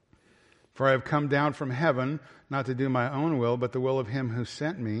 For I have come down from heaven, not to do my own will, but the will of him who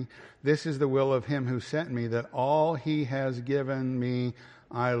sent me. This is the will of him who sent me, that all he has given me,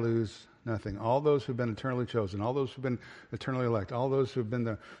 I lose nothing. All those who've been eternally chosen, all those who've been eternally elect, all those who've been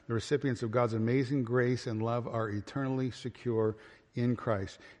the recipients of God's amazing grace and love are eternally secure in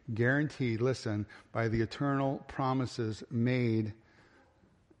Christ. Guaranteed, listen, by the eternal promises made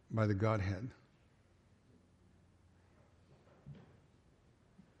by the Godhead.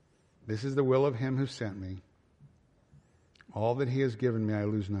 This is the will of him who sent me. All that he has given me, I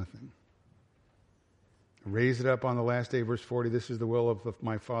lose nothing. Raise it up on the last day, verse 40. This is the will of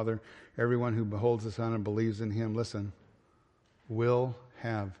my Father. Everyone who beholds the Son and believes in him, listen, will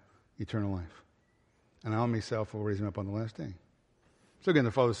have eternal life. And I myself will raise him up on the last day. So again,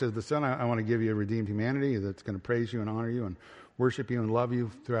 the Father says, the Son, I want to give you a redeemed humanity that's going to praise you and honor you and worship you and love you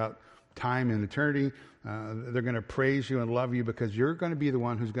throughout time and eternity. They're going to praise you and love you because you're going to be the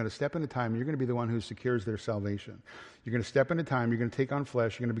one who's going to step into time. You're going to be the one who secures their salvation. You're going to step into time. You're going to take on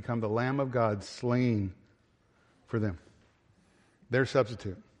flesh. You're going to become the Lamb of God slain for them. Their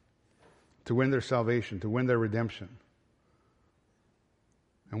substitute. To win their salvation. To win their redemption.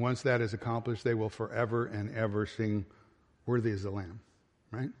 And once that is accomplished, they will forever and ever sing, worthy is the Lamb.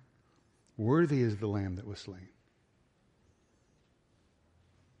 Right? Worthy is the Lamb that was slain.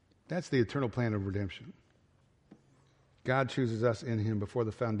 That's the eternal plan of redemption. God chooses us in him before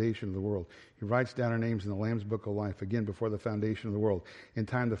the foundation of the world. He writes down our names in the Lamb's Book of Life, again, before the foundation of the world. In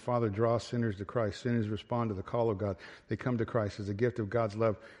time, the Father draws sinners to Christ. Sinners respond to the call of God. They come to Christ as a gift of God's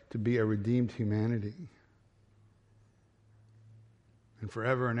love to be a redeemed humanity. And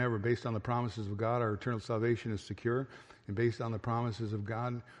forever and ever, based on the promises of God, our eternal salvation is secure. And based on the promises of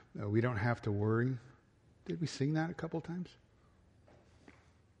God, we don't have to worry. Did we sing that a couple times?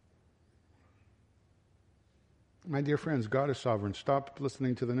 My dear friends, God is sovereign. Stop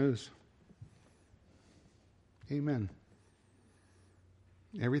listening to the news. Amen.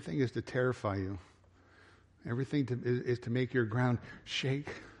 Everything is to terrify you. Everything is to make your ground shake.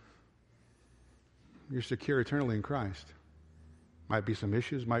 You're secure eternally in Christ. Might be some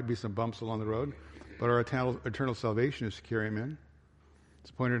issues, might be some bumps along the road, but our eternal salvation is secure, amen. It's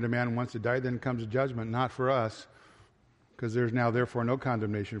appointed to man once to die, then comes judgment, not for us, because there's now therefore no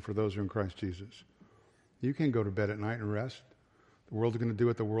condemnation for those who are in Christ Jesus. You can go to bed at night and rest. The world's going to do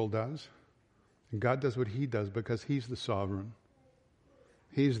what the world does. And God does what he does because he's the sovereign.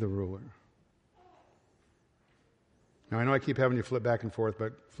 He's the ruler. Now, I know I keep having you flip back and forth,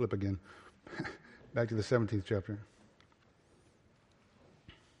 but flip again. Back to the 17th chapter.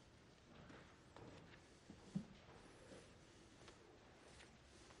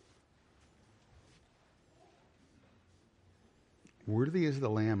 Worthy is the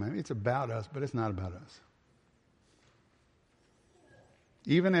Lamb. I mean, it's about us, but it's not about us.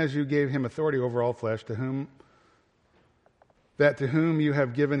 Even as you gave him authority over all flesh, to whom you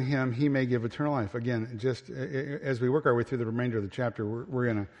have given him, he may give eternal life. Again, just as we work our way through the remainder of the chapter, we're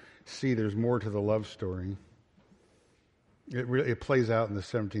going to see there's more to the love story. It plays out in the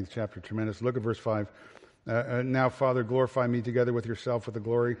 17th chapter, tremendous. Look at verse 5. Now, Father, glorify me together with yourself with the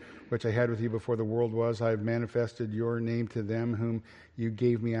glory which I had with you before the world was. I have manifested your name to them whom you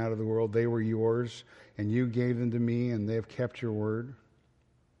gave me out of the world. They were yours, and you gave them to me, and they have kept your word.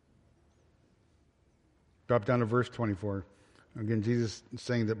 Drop down to verse 24. Again, Jesus is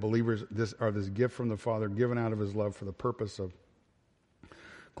saying that believers are this gift from the Father, given out of his love for the purpose of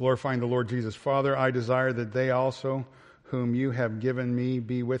glorifying the Lord Jesus. Father, I desire that they also, whom you have given me,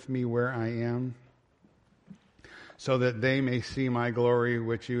 be with me where I am, so that they may see my glory,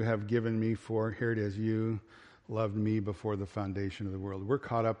 which you have given me for, here it is, you loved me before the foundation of the world. We're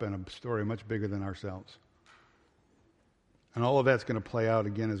caught up in a story much bigger than ourselves. And all of that's going to play out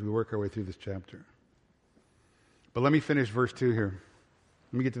again as we work our way through this chapter. But let me finish verse 2 here.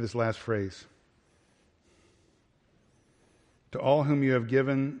 Let me get to this last phrase. To all whom you have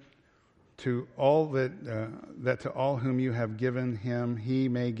given, to all that to all whom you have given him, he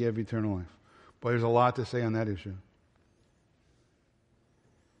may give eternal life. Boy, there's a lot to say on that issue.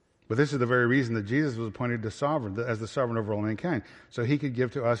 But this is the very reason that Jesus was appointed as the sovereign over all mankind. So he could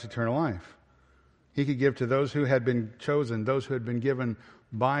give to us eternal life. He could give to those who had been chosen, those who had been given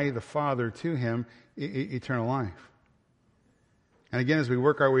by the Father to him, eternal life. And again, as we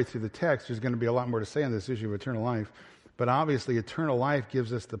work our way through the text, there's going to be a lot more to say on this issue of eternal life. But obviously, eternal life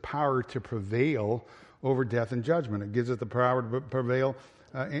gives us the power to prevail over death and judgment. It gives us the power to prevail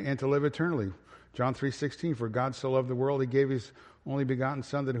and to live eternally. John 3:16, for God so loved the world, he gave his only begotten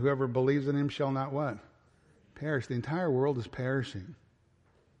Son, that whoever believes in him shall not what? Perish. The entire world is perishing.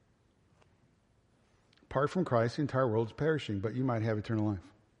 Apart from Christ, the entire world is perishing, but you might have eternal life.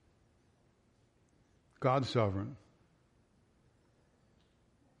 God's sovereign.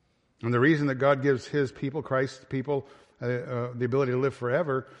 And the reason that God gives his people, Christ's people, the ability to live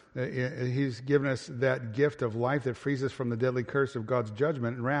forever, he's given us that gift of life that frees us from the deadly curse of God's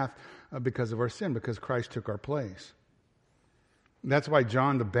judgment and wrath because of our sin, because Christ took our place. That's why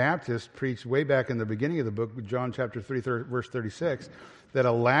John the Baptist preached way back in the beginning of the book, John chapter 3, verse 36, that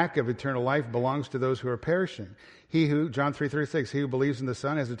a lack of eternal life belongs to those who are perishing. John 3:36, he who believes in the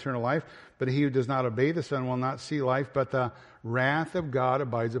Son has eternal life, but he who does not obey the Son will not see life, but the wrath of God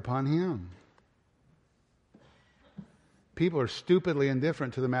abides upon him. People are stupidly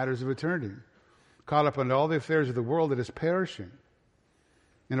indifferent to the matters of eternity, caught up in all the affairs of the world that is perishing.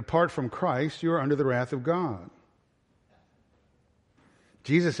 And apart from Christ, you are under the wrath of God.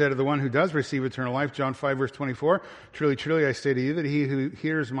 Jesus said to the one who does receive eternal life, John 5, verse 24, truly, truly, I say to you that he who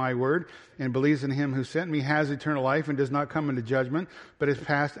hears my word and believes in him who sent me has eternal life and does not come into judgment, but is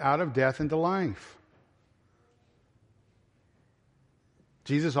passed out of death into life.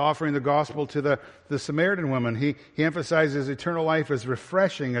 Jesus offering the gospel to the Samaritan woman, he emphasizes eternal life as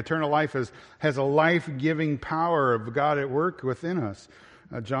refreshing. Eternal life has a life-giving power of God at work within us.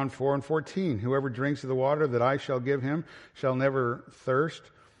 John 4:14, whoever drinks of the water that I shall give him shall never thirst,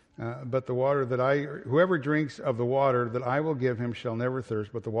 but whoever drinks of the water that I will give him shall never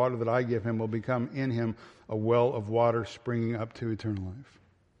thirst, but the water that I give him will become in him a well of water springing up to eternal life.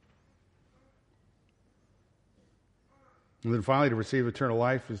 And then finally, to receive eternal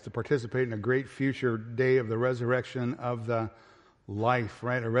life is to participate in a great future day of the resurrection of the life,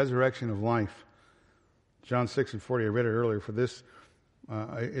 right? A resurrection of life. John 6:40, I read it earlier, for this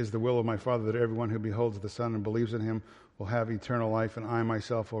is the will of my Father, that everyone who beholds the Son and believes in him will have eternal life, and I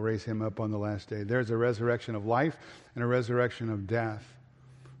myself will raise him up on the last day. There's a resurrection of life and a resurrection of death.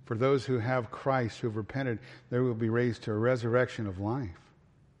 For those who have Christ, who have repented, they will be raised to a resurrection of life,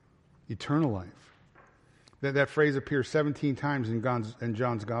 eternal life. That phrase appears 17 times in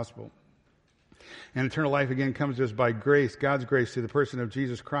John's Gospel. And eternal life again comes to us by grace, God's grace, through the person of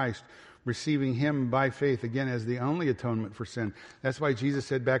Jesus Christ, receiving him by faith, again, as the only atonement for sin. That's why Jesus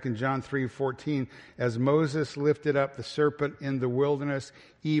said back in John 3:14, as Moses lifted up the serpent in the wilderness,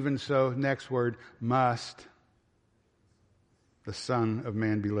 even so, next word, must the Son of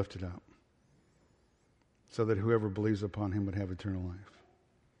Man be lifted up, so that whoever believes upon him would have eternal life.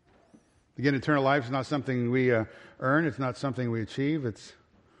 Again, eternal life is not something we earn. It's not something we achieve. It's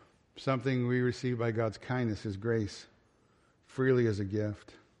something we receive by God's kindness, his grace, freely as a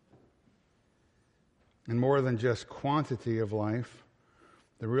gift. And more than just quantity of life,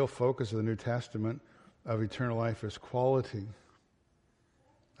 the real focus of the New Testament of eternal life is quality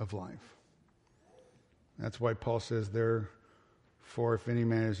of life. That's why Paul says, therefore, if any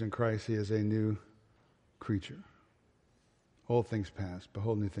man is in Christ, he is a new creature. Old things pass,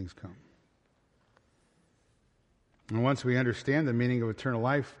 behold, new things come. And once we understand the meaning of eternal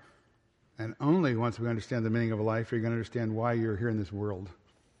life, and only once we understand the meaning of a life, are you going to understand why you're here in this world,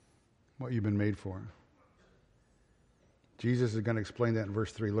 what you've been made for. Jesus is going to explain that in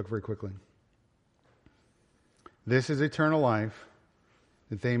verse 3. Look very quickly. This is eternal life,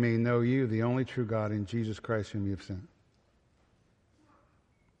 that they may know you, the only true God, and Jesus Christ whom you have sent.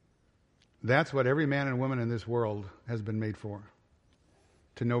 That's what every man and woman in this world has been made for.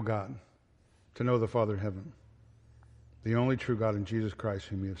 To know God. To know the Father in heaven. The only true God in Jesus Christ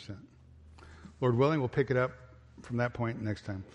whom you have sent. Lord willing, we'll pick it up from that point next time.